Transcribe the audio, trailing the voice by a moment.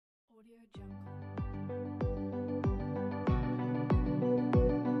Hello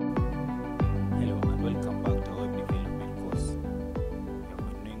and welcome back to our web development course. We are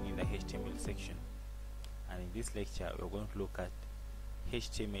continuing in the HTML section, and in this lecture we are going to look at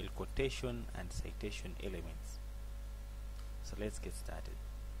HTML quotation and citation elements. So let's get started.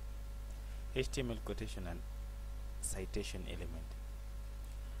 HTML quotation and citation element.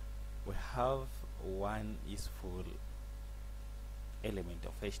 We have one useful element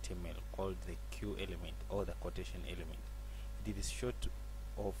of HTML called the Q element or the quotation element. It is short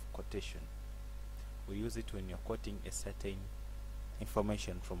of quotation. We use it when you're quoting a certain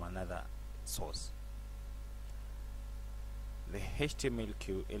information from another source. The HTML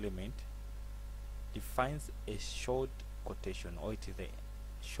element defines a short quotation, or it is a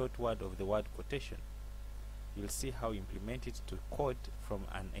short word of the word quotation. You'll see how we implement it to quote from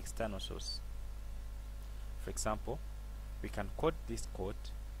an external source. For example, we can quote this quote,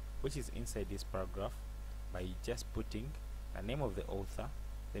 which is inside this paragraph, by just putting the name of the author,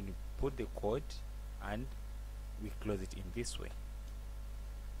 then we put the quote and we close it in this way.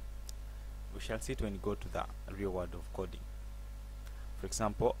 We shall see it when we go to the real world of coding. For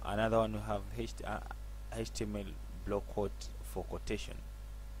example, another one, we have HTML block quote for quotation.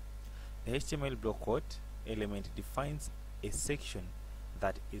 The HTML block quote element defines a section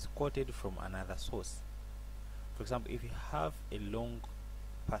that is quoted from another source. For example, if you have a long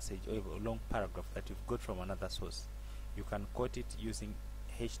passage or a long paragraph that you've got from another source, you can quote it using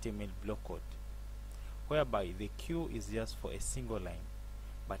HTML block quote, whereby the Q is just for a single line.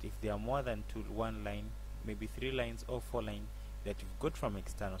 But if there are more than one line, maybe 3 lines or 4 lines that you've got from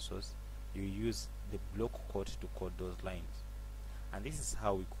external source, you use the block quote to quote those lines. And this is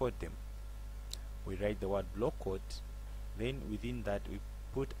how we quote them. We write the word block quote, then within that we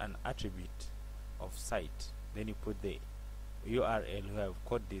put an attribute of site, then you put the URL where we've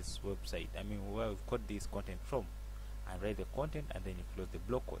got this website, where we've got this content from, and write the content, and then you close the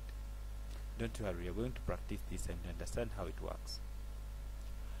block quote. Don't worry, you're going to practice this and understand how it works.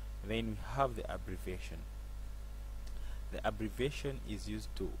 Then we have the abbreviation. The abbreviation is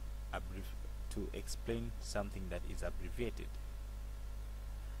used to explain something that is abbreviated.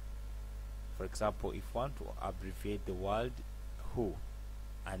 For example, if you want to abbreviate the word who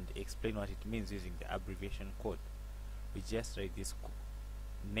and explain what it means using the abbreviation code, we just write this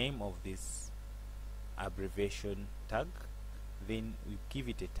name of this abbreviation tag, then we give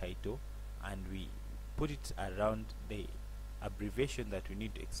it a title and we put it around the abbreviation that we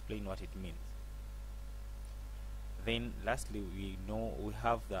need to explain what it means. Then lastly, we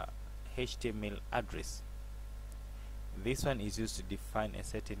have the HTML address. This one is used to define a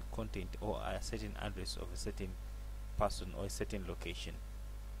certain content or a certain address of a certain person or a certain location.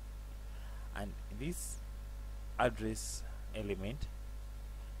 And this address element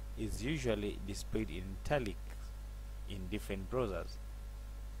is usually displayed in italic in different browsers,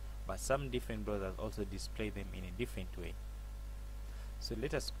 but some different browsers also display them in a different way. So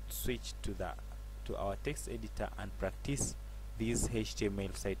let us switch to our text editor and practice these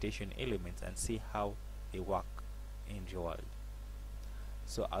HTML citation elements and see how they work in real world.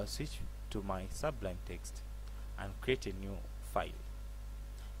 So I'll switch to my Sublime text and create a new file.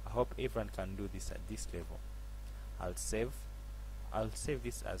 I hope everyone can do this at this level. I'll save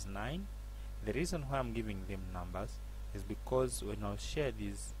this as 9. The reason why I'm giving them numbers is because when I'll share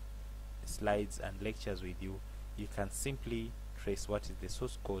these slides and lectures with you, you can simply trace what is the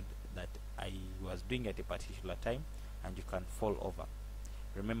source code that I was doing at a particular time, and you can fall over.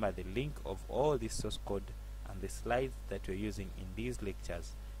 Remember, the link of all this source code and the slides that we're using in these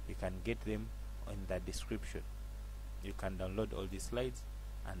lectures, you can get them in the description. You can download all these slides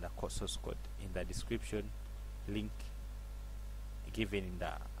and the source code in the description link given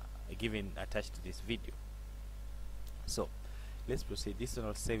attached to this video. So let's proceed. This one,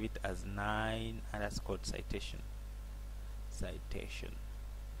 I'll save it as 9_citation,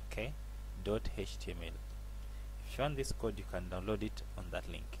 okay, .html. If you want this code, you can download it on that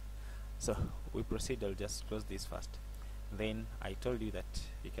link. So we proceed. I'll just close this first. Then I told you that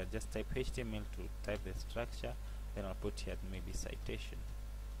you can just type HTML to type the structure, then I'll put here maybe citation.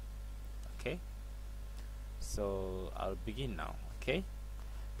 Okay, so I'll begin now. Okay,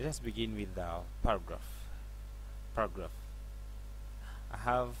 let us begin with the paragraph. I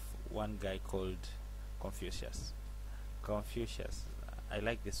have one guy called Confucius. I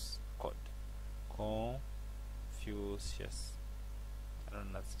like this code, Confucius. I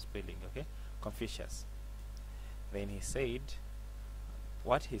don't know the spelling. Okay, Confucius. Then he said,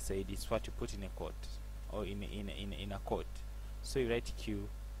 what he said is what you put in a quote or in a quote. So you write Q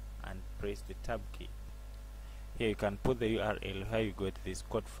and press the tab key. Here you can put the URL where you got this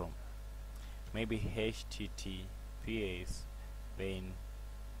quote from. maybe HTTPS, then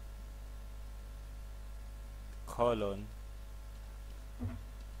colon,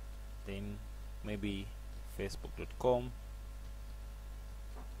 then maybe facebook.com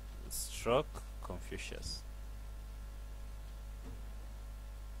stroke Confucius.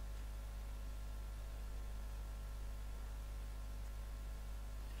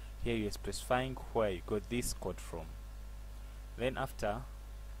 Here you're specifying where you got this code from. Then after,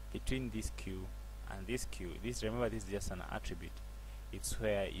 between this Q and this Q, this, remember, this is just an attribute. It's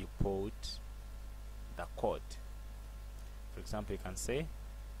where you put the code. For example, you can say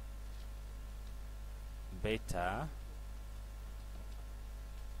better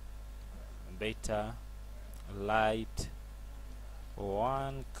light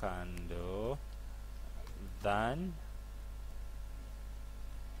one candle than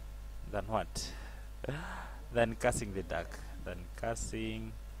what? Than cursing the dark.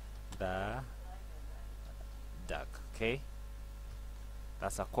 Okay,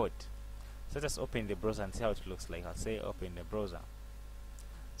 that's a code. So let's open the browser and see how it looks like. I'll say open the browser,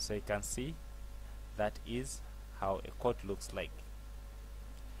 so you can see that is how a code looks like.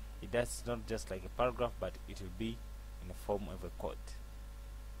 It does not just like a paragraph, but it will be in the form of a code.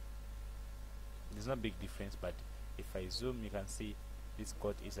 There's no big difference, but if I zoom, you can see this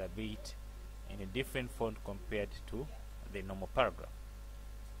code is a bit in a different font compared to the normal paragraph.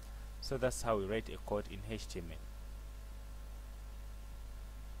 So that's how we write a code in HTML.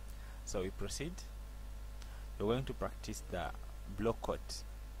 So we proceed. We're going to practice the block quote.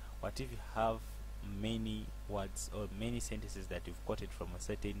 What if you have many words or many sentences that you've quoted from a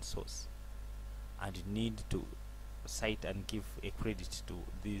certain source, and you need to cite and give a credit to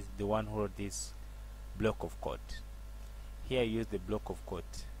the one who wrote this block of code? Here I use the block of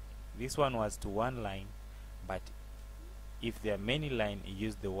quote. This one was to one line, but if there are many lines, you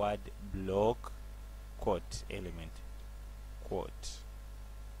use the word block quote element quote.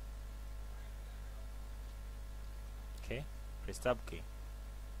 Okay, press tab key.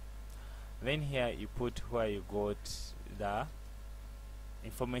 Then here you put where you got the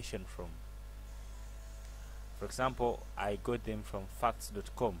information from. For example, I got them from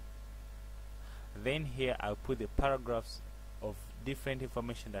facts.com. Then here I'll put the paragraphs of different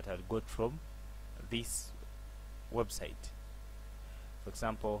information that I got from this website. For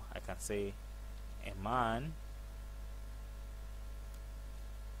example, I can say a man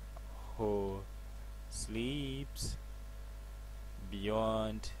who sleeps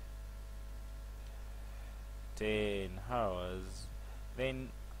beyond 10 hours. Then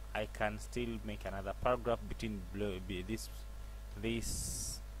I can still make another paragraph between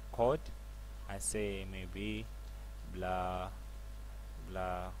this code. I say maybe blah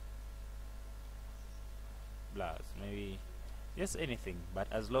blah blah, maybe just anything, but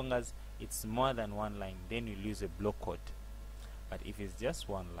as long as it's more than one line, then you use a block quote. But if it's just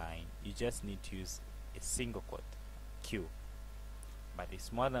one line, you just need to use a single quote, Q. But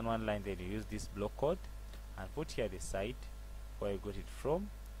it's more than one line, then you use this block quote and put here the site where you got it from,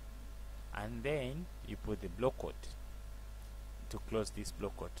 and then you put the block quote to close this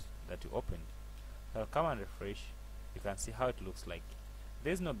block quote that you opened. So I'll come and refresh. You can see how it looks like.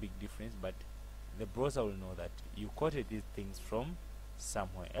 There's no big difference, but the browser will know that you quoted these things from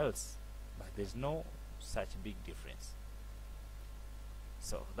somewhere else, but there's no such big difference.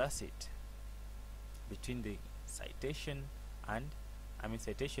 So that's it between the citation and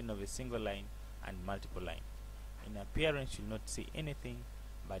citation of a single line and multiple line. In appearance you'll not see anything,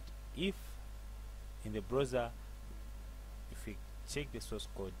 but if in the browser, if we check the source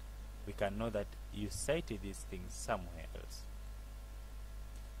code, we can know that you cited these things somewhere else.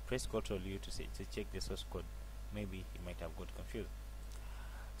 Press Ctrl U to check the source code. Maybe you might have got confused.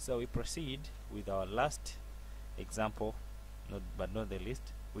 So we proceed with our last example, but not the least,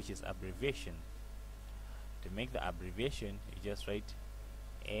 which is abbreviation. To make the abbreviation, you just write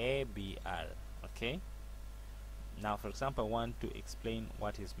ABR. Okay. Now, for example, I want to explain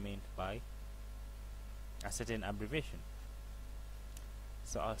what is meant by a certain abbreviation.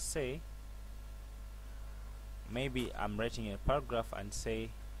 So I'll say, maybe I'm writing a paragraph and say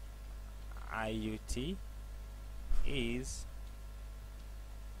IUT is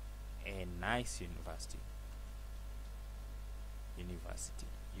a nice university.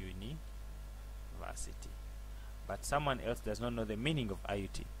 University. But someone else does not know the meaning of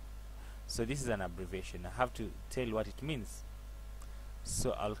IUT. So this is an abbreviation. I have to tell what it means.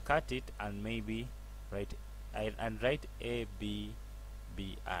 So I'll cut it and maybe write ABBR.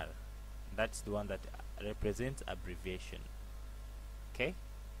 That's the one that represents abbreviation. Okay?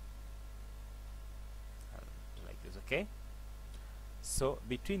 Like this, okay? So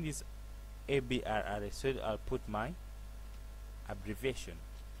between this abrr, so I'll put my abbreviation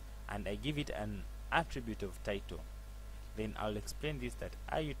and I give it an attribute of title. Then I'll explain this, that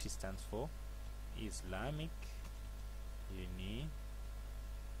IUT stands for Islamic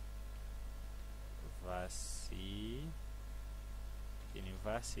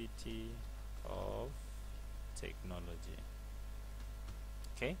University of Technology.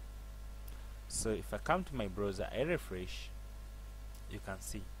 Okay, so if I come to my browser, I refresh, you can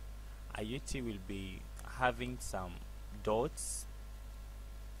see IUT will be having some dots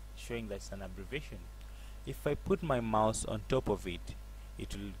showing that it's an abbreviation. If I put my mouse on top of it,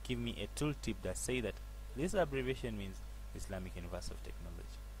 it will give me a tooltip that say that this abbreviation means Islamic University of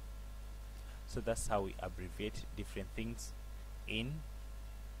Technology. So that's how we abbreviate different things in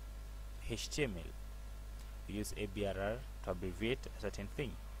HTML. We use abrr to abbreviate a certain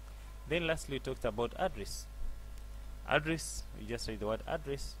thing. Then lastly, we talked about address. Address, we just write the word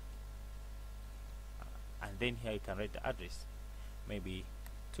address, and then here you can write the address, maybe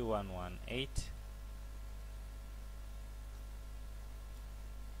 2118.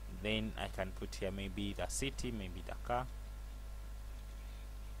 Then I can put here maybe the city, maybe Dhaka.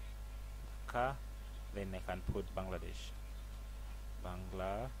 Then I can put Bangladesh.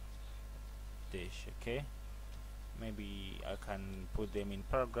 Okay, maybe I can put them in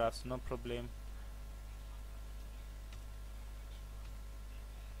paragraphs, no problem.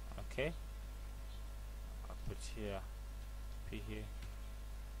 Okay, I'll put here P here,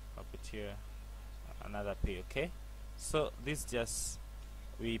 I'll put here another P. Okay, so this just,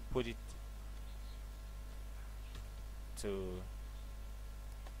 we put it to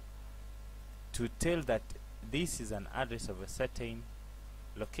tell that this is an address of a certain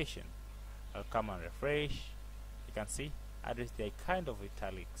location. I'll come and refresh. You can see address, they are kind of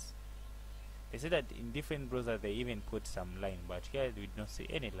italics. They say that in different browsers they even put some line, but here we don't see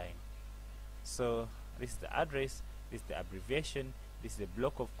any line. So this is the address, this is the abbreviation, this is the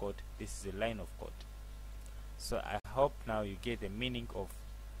block of code, this is the line of code. So I hope now you get the meaning of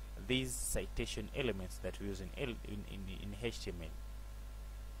these citation elements that we use in HTML.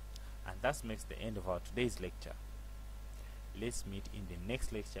 And that makes the end of our today's lecture. Let's meet in the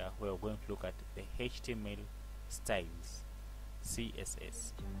next lecture where we're going to look at the HTML styles,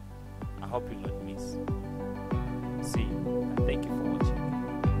 CSS. I hope you'll not miss. See you, and thank you for watching.